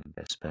 and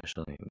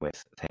especially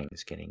with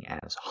things getting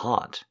as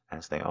hot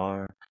as they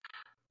are,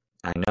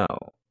 I know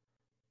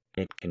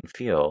it can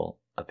feel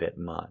a bit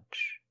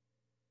much.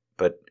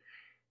 But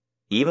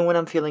even when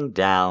I'm feeling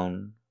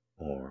down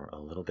or a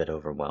little bit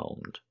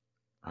overwhelmed,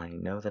 I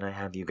know that I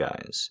have you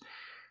guys,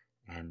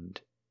 and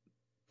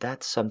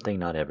that's something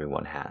not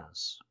everyone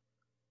has.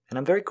 And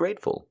I'm very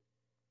grateful,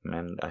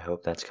 and I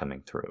hope that's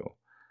coming through.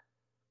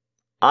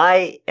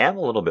 I am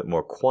a little bit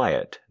more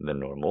quiet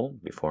than normal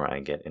before I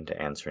get into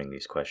answering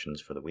these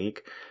questions for the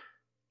week.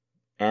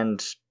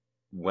 And,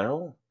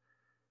 well,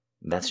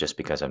 that's just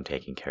because I'm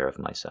taking care of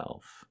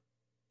myself.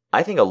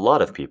 I think a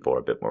lot of people are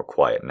a bit more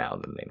quiet now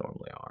than they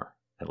normally are.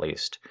 At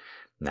least,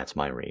 that's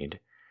my read.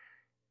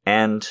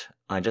 And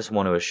I just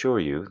want to assure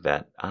you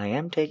that I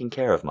am taking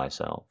care of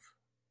myself.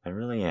 I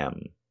really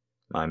am.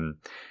 I'm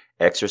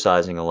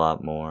exercising a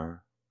lot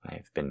more.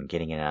 I've been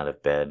getting in and out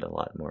of bed a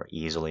lot more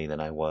easily than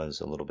I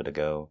was a little bit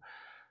ago.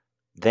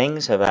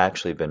 Things have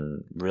actually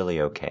been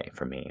really okay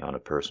for me on a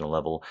personal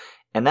level,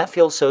 and that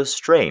feels so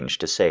strange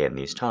to say in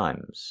these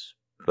times.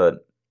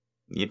 But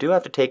you do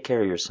have to take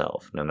care of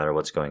yourself, no matter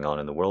what's going on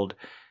in the world,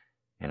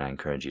 and I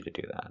encourage you to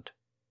do that.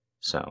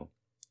 So,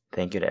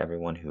 thank you to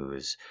everyone who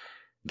has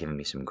given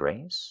me some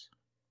grace,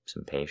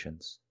 some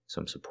patience,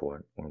 some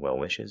support, or well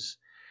wishes.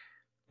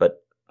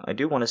 But I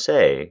do want to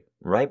say,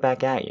 right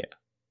back at you,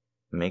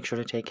 make sure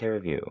to take care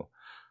of you.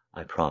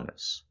 I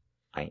promise,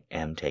 I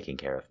am taking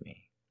care of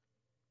me.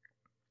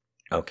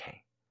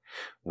 Okay,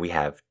 we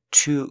have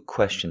 2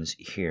 questions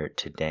here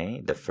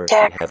today. The first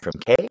Jack. we have from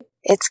Kay.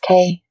 It's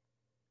Kay.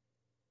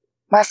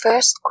 My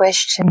first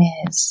question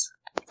is,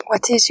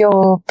 what is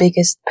your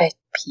biggest pet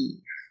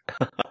peeve?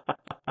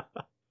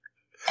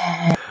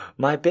 And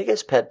My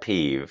biggest pet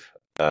peeve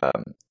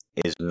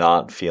is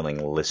not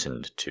feeling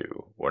listened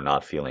to or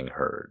not feeling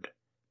heard.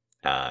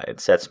 It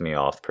sets me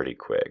off pretty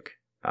quick.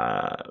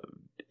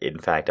 In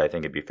fact, I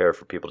think it'd be fair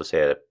for people to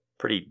say a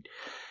pretty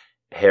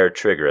hair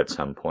trigger at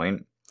some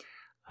point.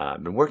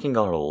 I've been working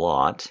on it a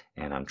lot,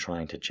 and I'm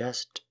trying to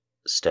just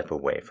step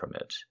away from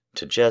it.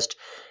 To just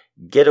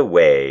get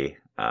away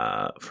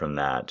from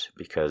that,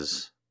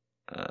 because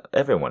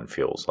everyone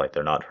feels like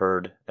they're not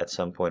heard at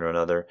some point or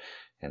another.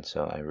 And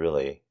so I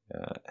really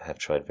have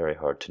tried very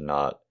hard to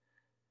not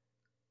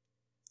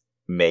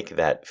make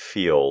that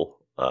feel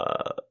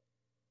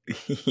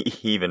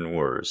even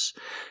worse,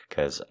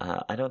 because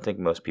I don't think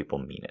most people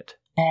mean it.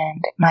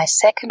 my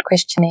second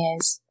question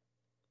is,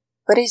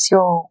 what is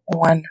your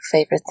one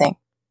favorite thing?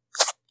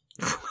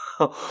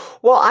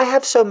 Well, I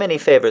have so many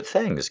favorite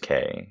things,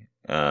 Kay,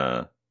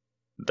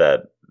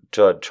 that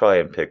to try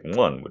and pick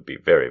one would be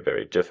very,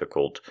 very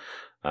difficult.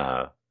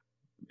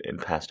 In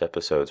past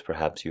episodes,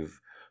 perhaps you've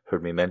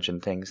heard me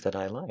mention things that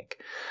I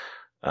like.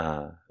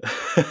 I'm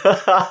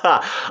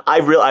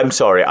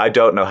sorry, I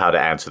don't know how to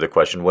answer the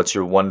question. What's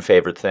your one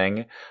favorite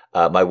thing?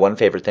 My one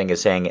favorite thing is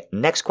saying,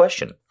 next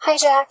question. Hi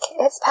Jack,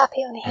 it's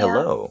Papillon here.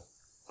 Hello.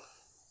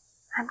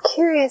 I'm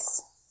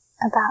curious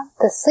about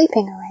the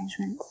sleeping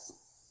arrangements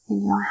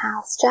in your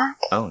house, Jack.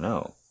 Oh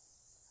no.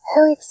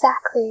 Who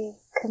exactly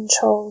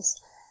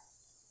controls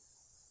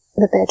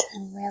the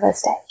bedroom real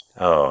estate?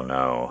 Oh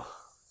no.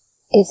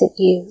 Is it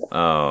you?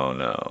 Oh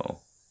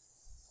no.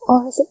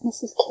 Or is it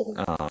Mrs. Kitty?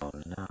 Oh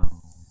no.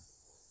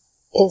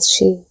 Is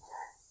she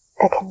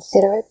a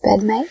considerate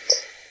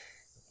bedmate?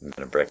 I'm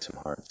gonna break some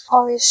hearts.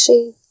 Or is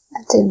she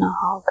a dinner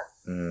hog?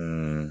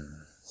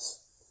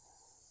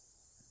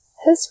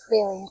 Who's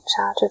really in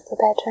charge of the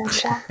bedroom,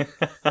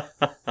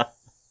 Jack?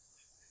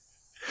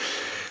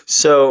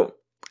 So,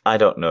 I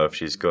don't know if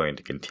she's going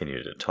to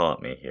continue to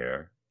taunt me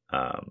here.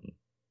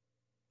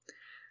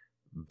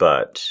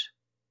 But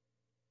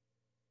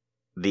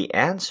the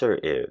answer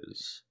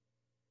is,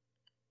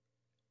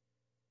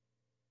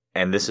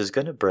 and this is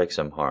going to break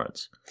some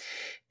hearts,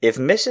 if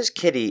Mrs.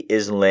 Kitty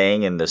is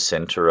laying in the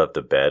center of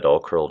the bed all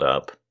curled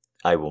up,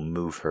 I will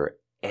move her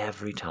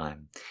every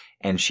time.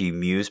 And she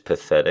mews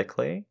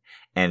pathetically,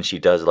 and she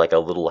does like a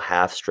little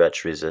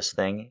half-stretch resist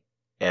thing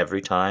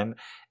every time,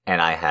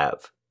 and I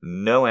have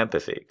no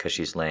empathy because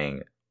she's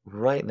laying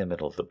right in the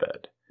middle of the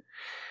bed.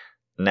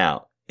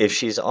 Now, if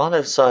she's on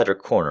a side or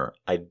corner,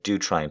 I do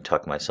try and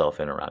tuck myself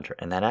in around her,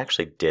 and that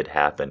actually did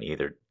happen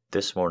either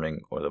this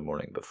morning or the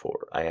morning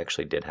before. I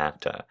actually did have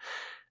to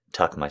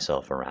tuck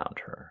myself around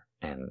her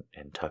and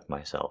tuck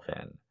myself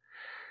in.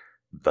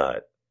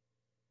 But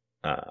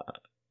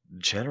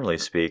generally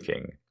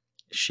speaking,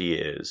 she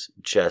is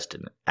just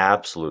an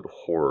absolute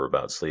horror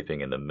about sleeping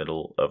in the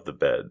middle of the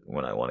bed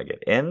when I want to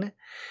get in.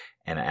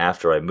 And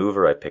after I move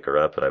her, I pick her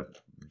up and I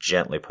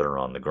gently put her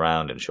on the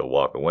ground, and she'll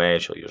walk away.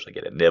 She'll usually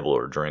get a nibble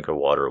or a drink of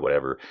water or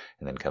whatever,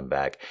 and then come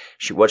back.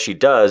 What she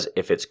does,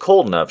 if it's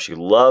cold enough, she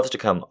loves to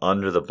come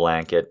under the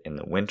blanket in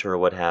the winter or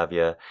what have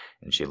you,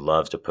 and she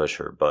loves to push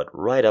her butt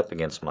right up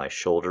against my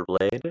shoulder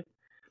blade,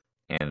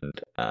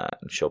 and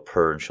she'll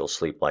purr and she'll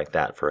sleep like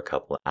that for a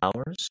couple of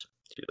hours.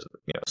 She doesn't,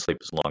 sleep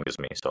as long as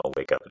me, so I'll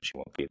wake up and she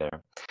won't be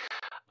there.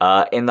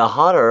 In the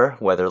hotter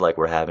weather like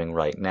we're having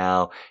right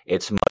now,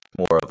 it's much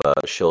more of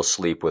a she'll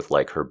sleep with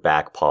like her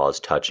back paws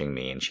touching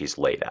me and she's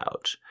laid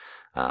out.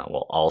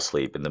 Well, I'll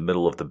sleep in the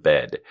middle of the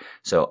bed.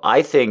 So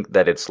I think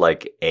that it's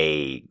like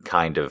a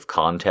kind of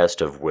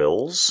contest of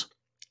wills,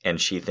 and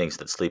she thinks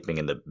that sleeping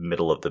in the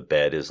middle of the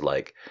bed is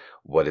like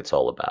what it's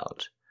all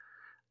about.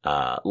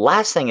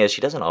 Last thing is,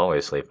 she doesn't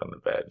always sleep on the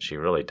bed. She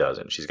really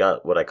doesn't. She's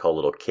got what I call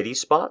little kitty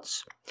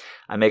spots.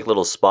 I make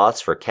little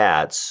spots for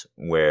cats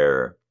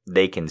where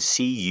they can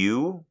see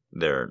you,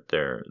 their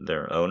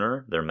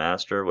owner, their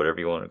master, whatever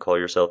you want to call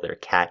yourself, their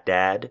cat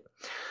dad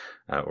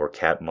or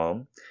cat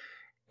mom.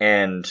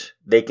 And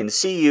they can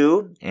see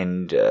you,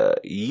 and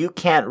you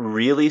can't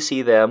really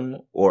see them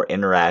or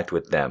interact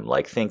with them.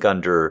 Like, think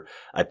under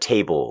a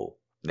table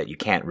that you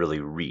can't really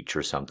reach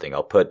or something.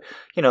 I'll put,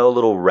 a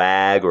little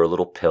rag or a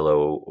little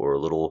pillow or a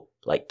little,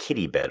 like,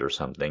 kitty bed or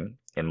something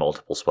in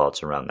multiple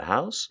spots around the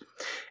house.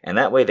 And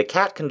that way the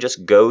cat can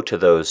just go to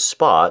those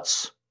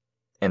spots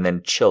and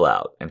then chill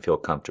out and feel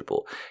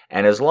comfortable.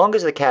 And as long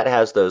as the cat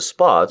has those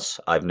spots,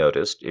 I've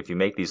noticed, if you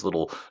make these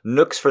little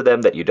nooks for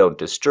them that you don't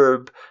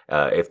disturb,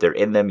 if they're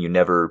in them, you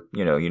never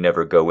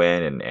go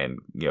in and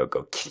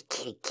go kitty,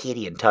 kitty,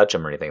 kitty and touch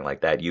them or anything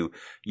like that. You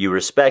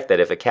respect that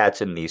if a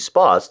cat's in these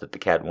spots, that the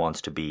cat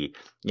wants to be,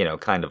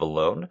 kind of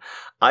alone.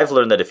 I've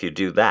learned that if you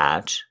do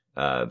that,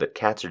 that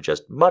cats are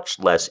just much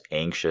less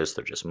anxious.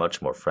 They're just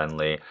much more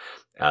friendly.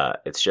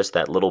 It's just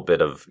that little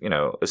bit of,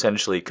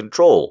 essentially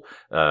control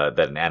that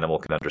an animal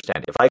can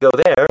understand. If I go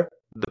there,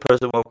 the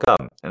person won't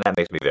come, and that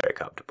makes me very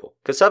comfortable.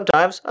 Because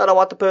sometimes I don't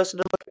want the person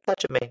to look and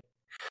touch at me,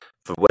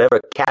 for whatever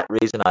cat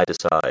reason I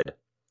decide.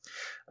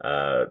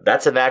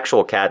 That's an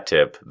actual cat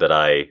tip that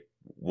I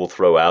will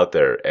throw out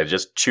there, and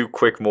just 2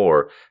 quick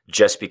more,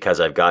 just because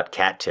I've got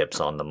cat tips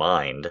on the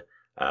mind,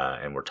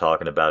 and we're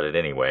talking about it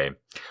anyway.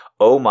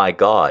 Oh my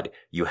God,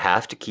 you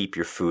have to keep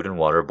your food and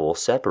water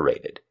bowls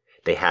separated.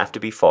 They have to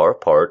be far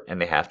apart,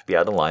 and they have to be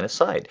out of line of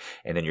sight.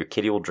 And then your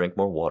kitty will drink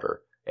more water,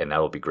 and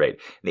that'll be great.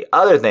 And the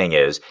other thing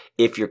is,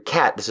 if your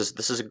cat, this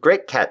is a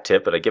great cat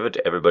tip, but I give it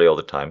to everybody all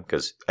the time,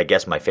 because I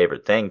guess my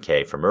favorite thing,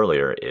 Kay, from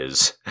earlier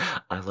is,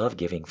 I love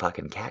giving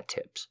fucking cat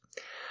tips.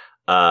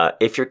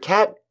 If your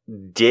cat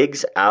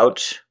digs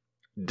out,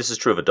 this is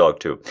true of a dog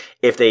too,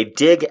 if they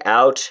dig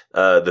out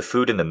the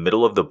food in the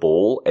middle of the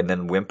bowl and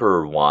then whimper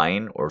or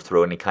whine or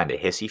throw any kind of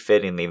hissy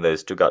fit and they've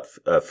still got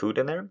food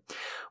in there,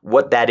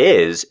 what that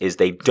is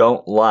they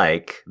don't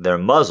like their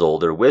muzzle,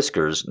 their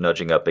whiskers,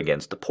 nudging up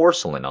against the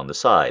porcelain on the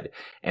side.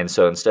 And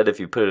so instead, if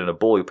you put it in a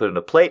bowl, you put it in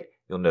a plate,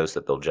 you'll notice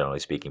that they'll, generally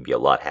speaking, be a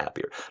lot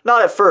happier.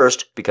 Not at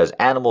first, because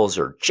animals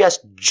are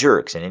just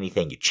jerks, and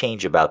anything you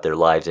change about their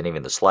lives in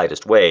even the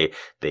slightest way,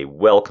 they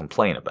will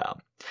complain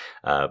about.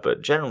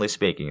 But generally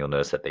speaking, you'll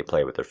notice that they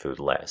play with their food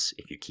less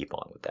if you keep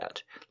on with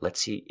that.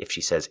 Let's see if she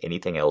says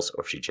anything else,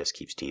 or if she just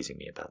keeps teasing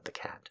me about the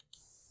cat.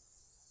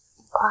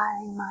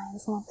 Inquiring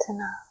minds want to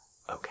know.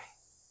 Okay.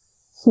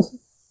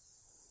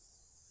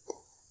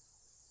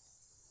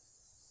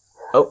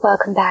 Oh.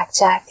 Welcome back,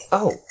 Jack.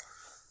 Oh.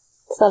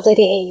 It's lovely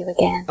to hear you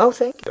again. Oh,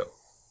 thank you.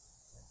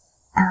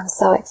 And I'm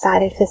so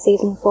excited for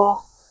season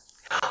 4.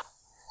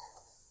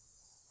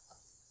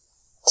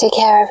 Take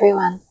care,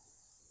 everyone.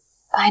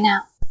 Bye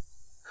now.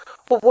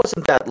 Well,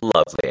 wasn't that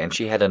lovely? And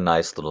she had a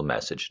nice little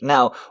message.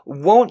 Now,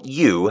 won't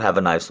you have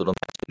a nice little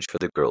message for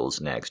the girls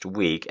next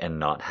week and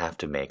not have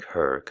to make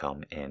her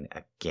come in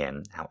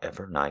again,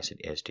 however nice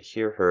it is to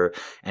hear her,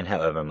 and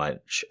however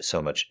much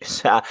so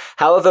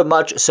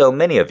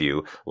many of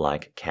you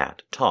like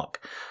cat talk.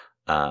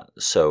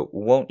 So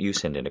won't you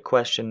send in a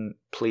question?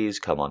 Please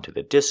come onto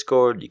the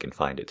Discord. You can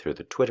find it through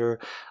the Twitter.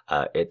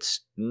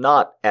 It's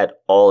not at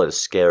all as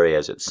scary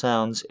as it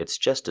sounds. It's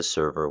just a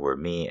server where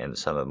me and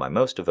some of my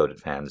most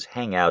devoted fans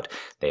hang out.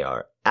 They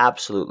are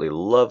absolutely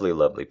lovely,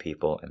 lovely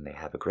people, and they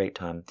have a great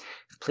time.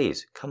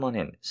 Please come on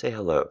in, say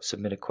hello,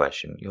 submit a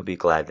question. You'll be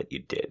glad that you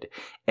did.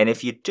 And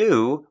if you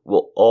do,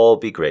 we'll all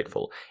be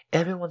grateful.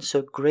 Everyone's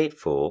so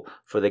grateful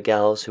for the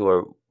gals who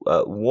are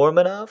warm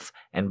enough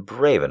and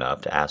brave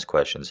enough to ask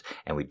questions,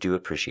 and we do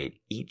appreciate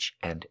each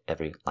and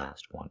every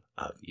last one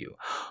of you.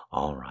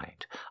 All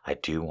right, I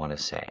do want to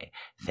say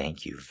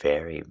thank you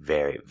very,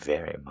 very,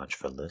 very much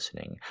for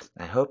listening.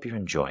 I hope you're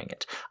enjoying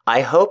it.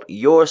 I hope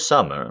your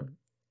summer,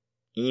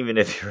 even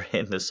if you're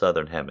in the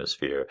southern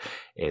hemisphere,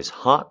 is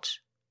hot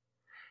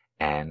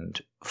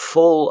and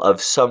full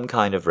of some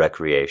kind of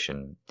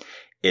recreation.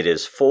 It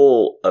is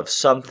full of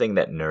something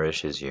that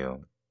nourishes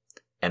you.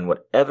 And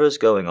whatever's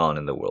going on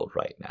in the world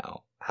right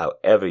now,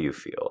 however you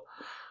feel,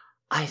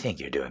 I think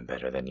you're doing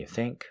better than you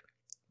think.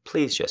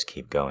 Please just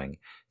keep going.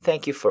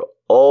 Thank you for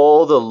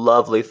all the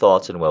lovely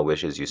thoughts and well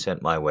wishes you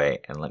sent my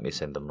way, and let me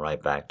send them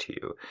right back to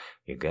you.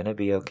 You're going to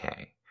be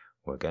okay.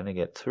 We're going to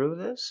get through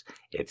this.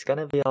 It's going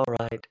to be all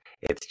right.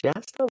 It's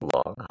just a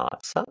long,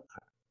 hot summer.